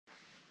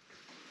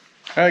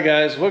Alright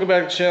guys, welcome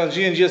back to the channel.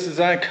 GNS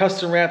Designs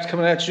custom wraps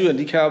coming at you in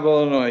Dekalb,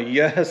 Illinois.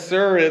 Yes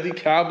sir, in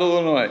Dekalb,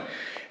 Illinois.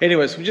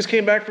 Anyways, we just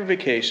came back from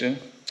vacation.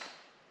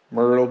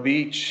 Myrtle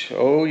Beach,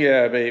 oh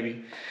yeah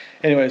baby.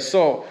 Anyway,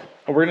 so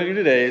what we're gonna do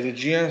today is a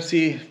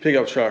GMC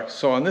pickup truck.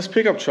 So on this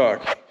pickup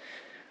truck,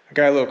 I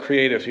got a little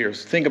creative here,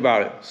 so think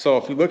about it. So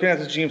if you're looking at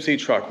this GMC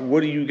truck, what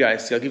do you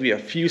guys see? I'll give you a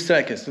few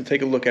seconds to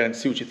take a look at it and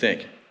see what you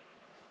think.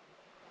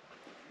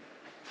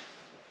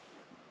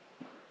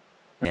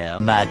 Yeah,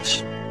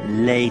 much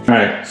later.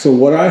 Alright, so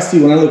what I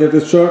see when I look at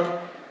this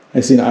truck,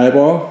 I see an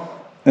eyeball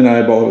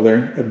over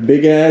there, a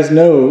big ass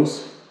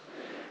nose,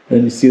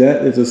 and you see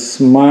that? There's a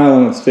smile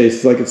on its face.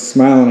 It's like it's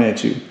smiling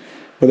at you.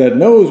 But that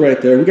nose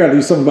right there, we gotta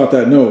do something about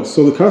that nose.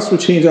 So the customer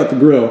changed out the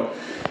grill.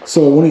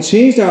 So when he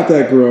changed out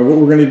that grill, what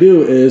we're gonna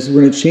do is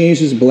we're gonna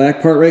change this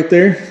black part right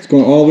there. It's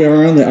going all the way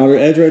around the outer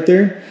edge right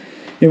there.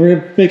 And we're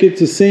gonna make it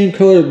the same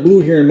color as blue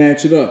here and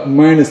match it up,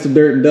 minus the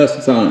dirt and dust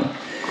that's on it.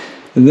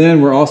 And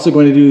then we're also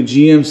going to do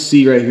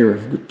GMC right here.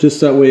 Just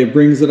that way it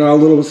brings it out a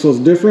little bit so it's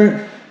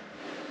different.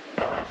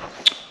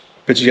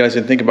 Bet you guys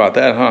didn't think about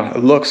that, huh?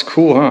 It looks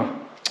cool, huh?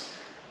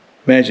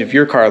 Imagine if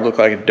your car looked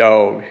like a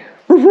dog.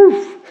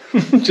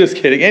 Just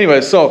kidding.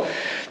 Anyway, so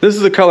this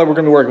is the color we're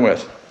going to be working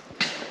with.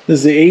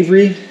 This is the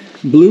Avery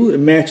blue. It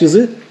matches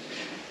it.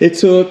 It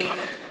took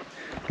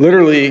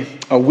literally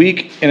a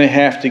week and a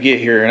half to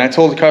get here. And I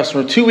told the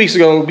customer 2 weeks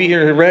ago we'll be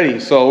here ready.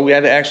 So we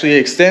had to actually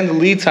extend the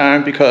lead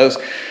time because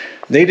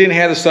they didn't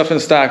have the stuff in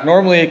stock.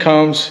 Normally it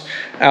comes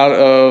out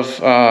of,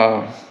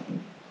 how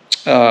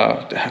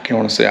can I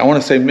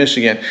want to say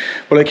Michigan,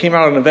 but it came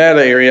out of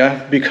Nevada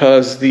area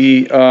because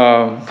that's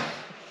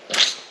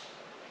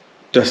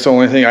the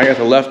only thing, I got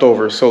the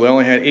leftovers. So they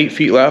only had 8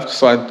 feet left,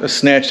 so I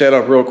snatched that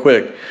up real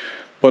quick.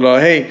 But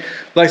hey,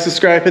 like,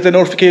 subscribe, hit the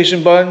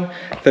notification button.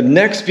 The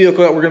next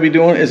vehicle that we're gonna be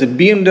doing is a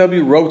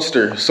BMW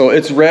Roadster. So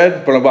it's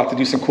red, but I'm about to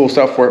do some cool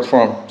stuff for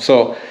them.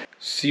 So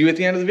see you at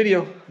the end of the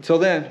video. Until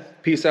then,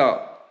 peace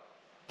out.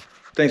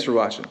 Thanks for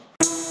watching.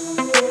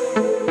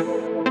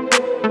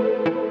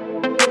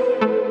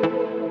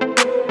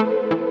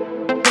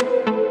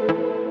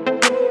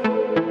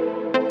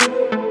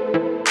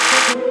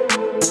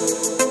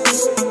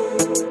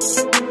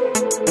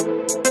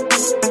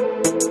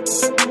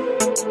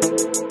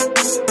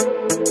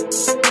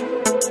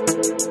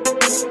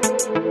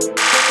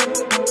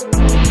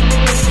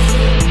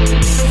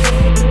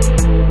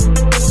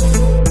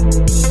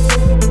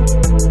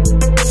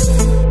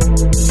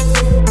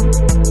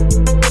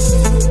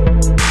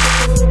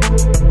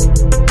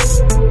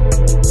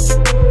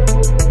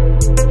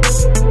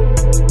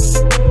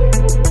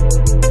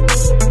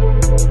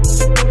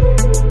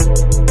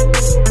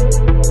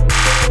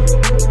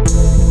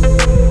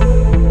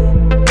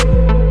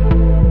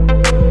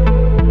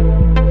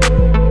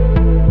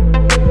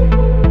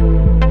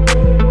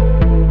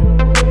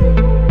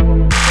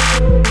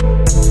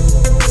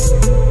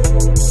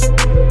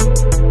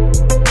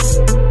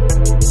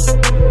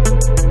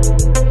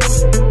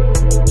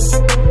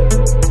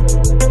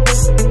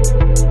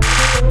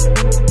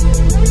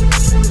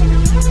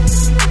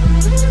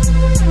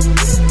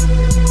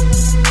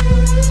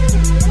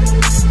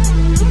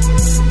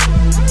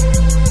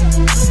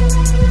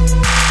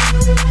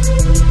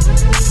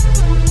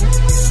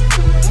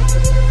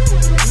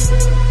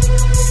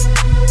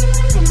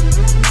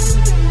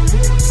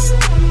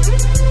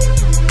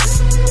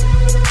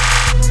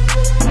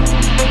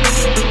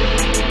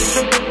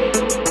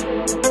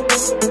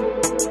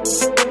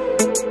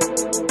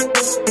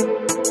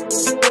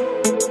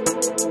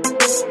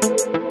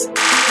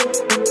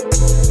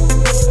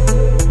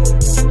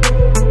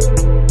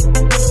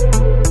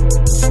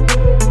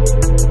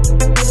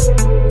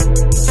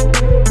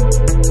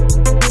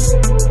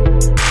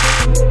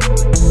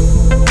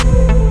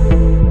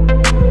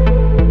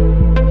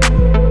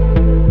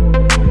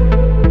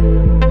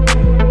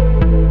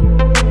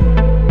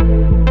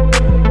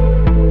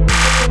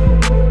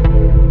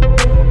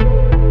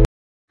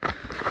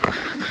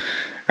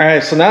 All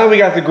right, so now that we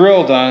got the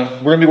grill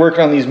done, we're gonna be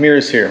working on these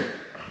mirrors here.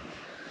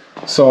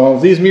 So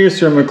these mirrors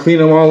here, I'm gonna clean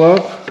them all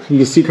up. You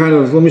can see kind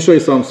of, let me show you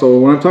something. So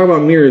when I'm talking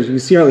about mirrors, you can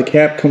see how the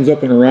cap comes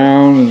up and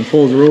around and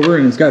folds over,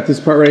 and it's got this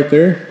part right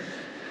there.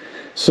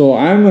 So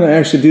I'm gonna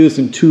actually do this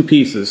in 2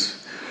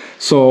 pieces.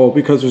 So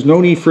because there's no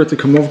need for it to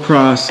come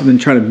across and then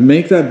try to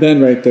make that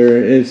bend right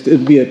there,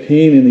 it'd be a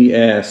pain in the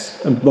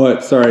ass,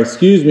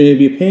 excuse me, it'd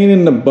be a pain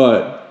in the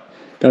butt.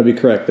 Gotta be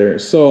correct there.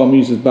 So I'm gonna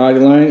use this body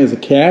line as a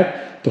cap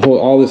to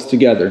hold all this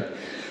together.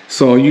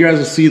 So you guys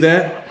will see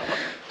that.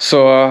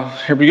 So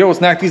here we go,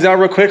 let's knock these out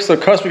real quick so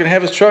the customer can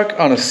have his truck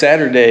on a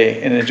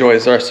Saturday and enjoy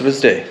the rest of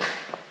his day.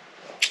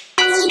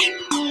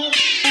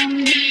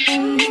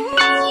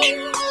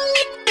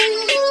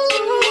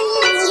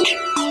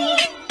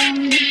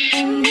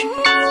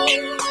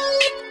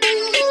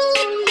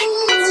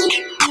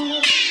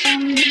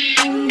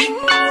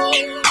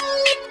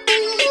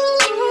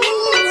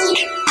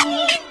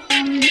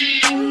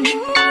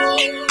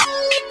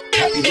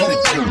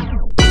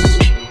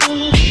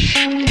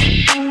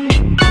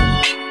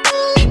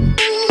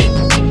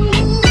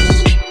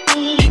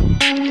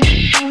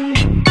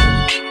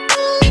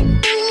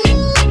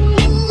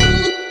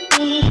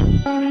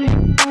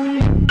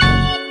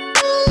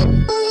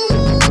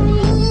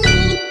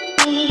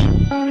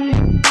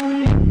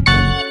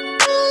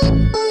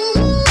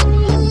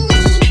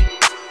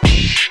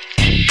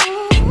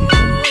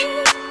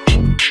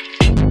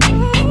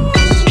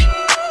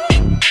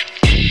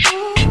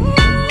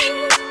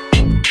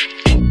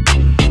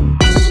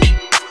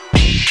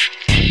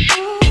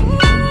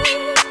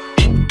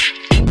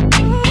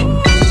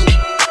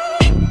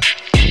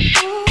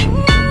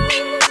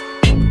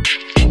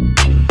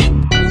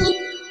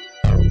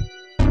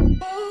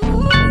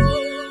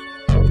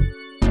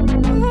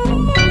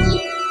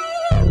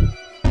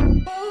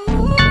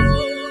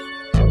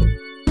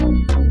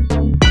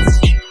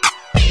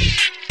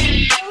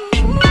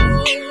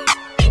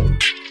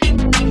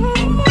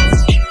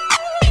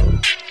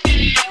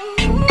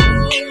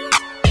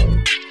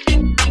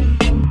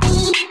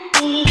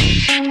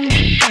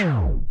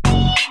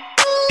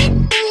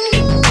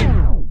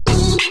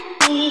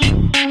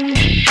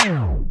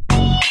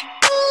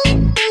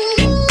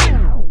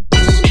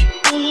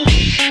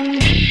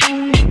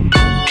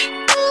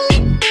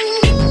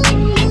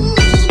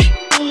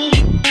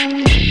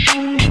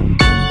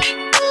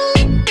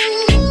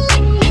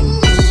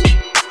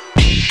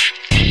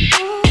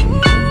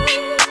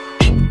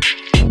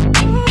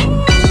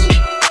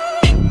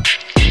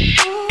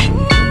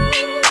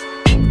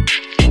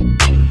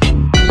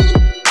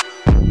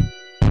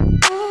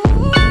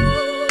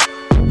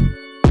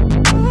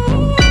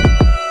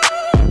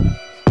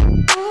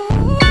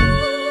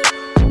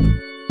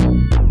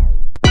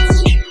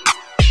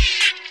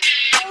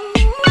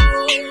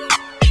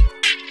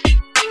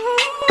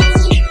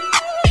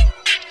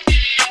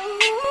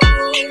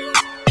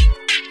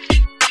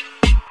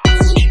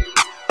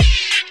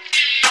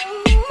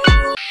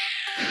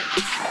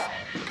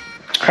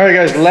 Alright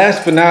guys,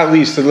 last but not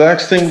least, the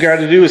next thing we got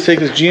to do is take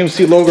this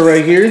GMC logo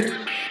right here,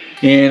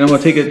 and I'm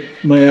going to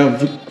take my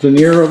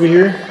veneer over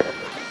here,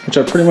 which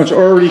I pretty much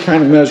already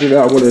kind of measured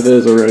out what it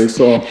is already.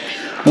 So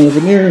on the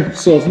veneer,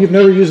 so if you've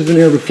never used a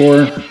veneer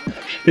before,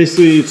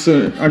 basically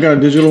I got a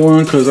digital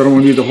one because I don't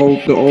want to do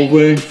the old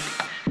way.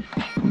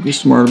 Be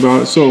smart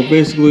about it. So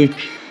basically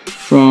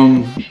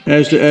from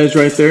edge to edge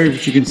right there,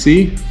 which you can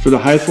see for the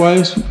height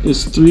wise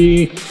is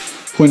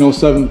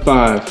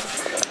 3.075.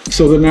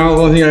 So then now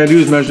the only thing I gotta do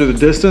is measure the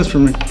distance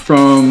from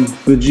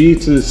the G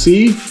to the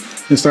C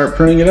and start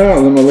printing it out,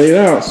 and then I'm gonna lay it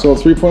out. So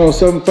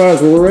 3.075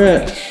 is where we're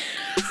at.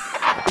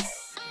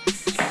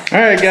 All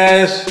right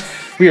guys,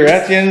 we are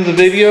at the end of the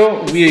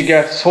video. We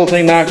got this whole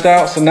thing knocked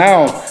out. So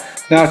now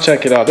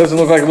check it out. Doesn't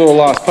look like a little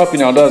lost puppy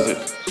now, does it?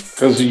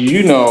 Because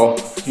you know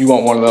you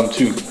want one of them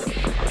too.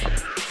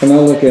 And now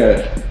look at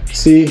it.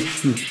 See,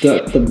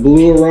 the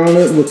blue around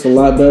it looks a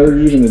lot better,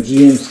 even the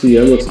GMC.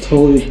 It looks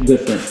totally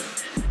different.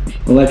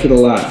 I like it a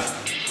lot.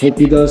 Hope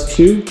he does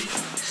too.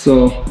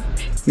 So,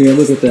 yeah,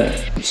 look at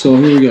that. So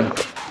here we go.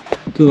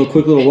 Do a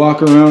quick little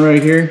walk around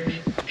right here.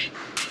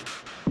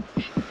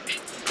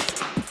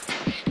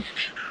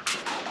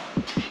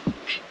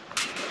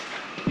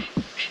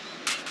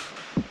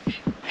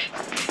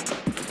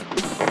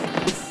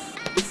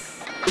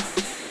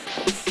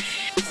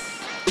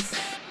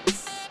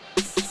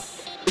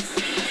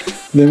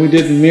 Then we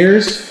did the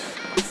mirrors.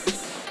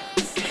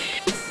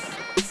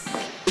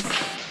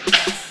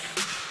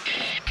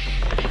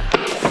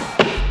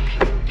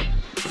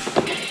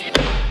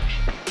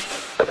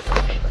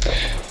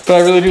 But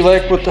I really do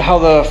like how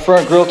the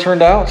front grille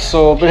turned out.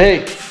 So, but hey,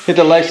 hit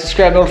the like,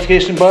 subscribe,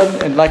 notification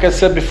button. And like I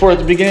said before at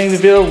the beginning of the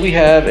video, we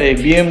have a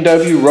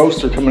BMW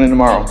roaster coming in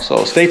tomorrow.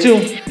 So stay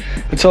tuned.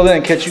 Until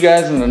then, catch you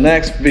guys in the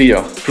next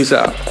video. Peace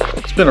out.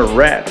 It's been a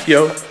wrap,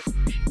 yo.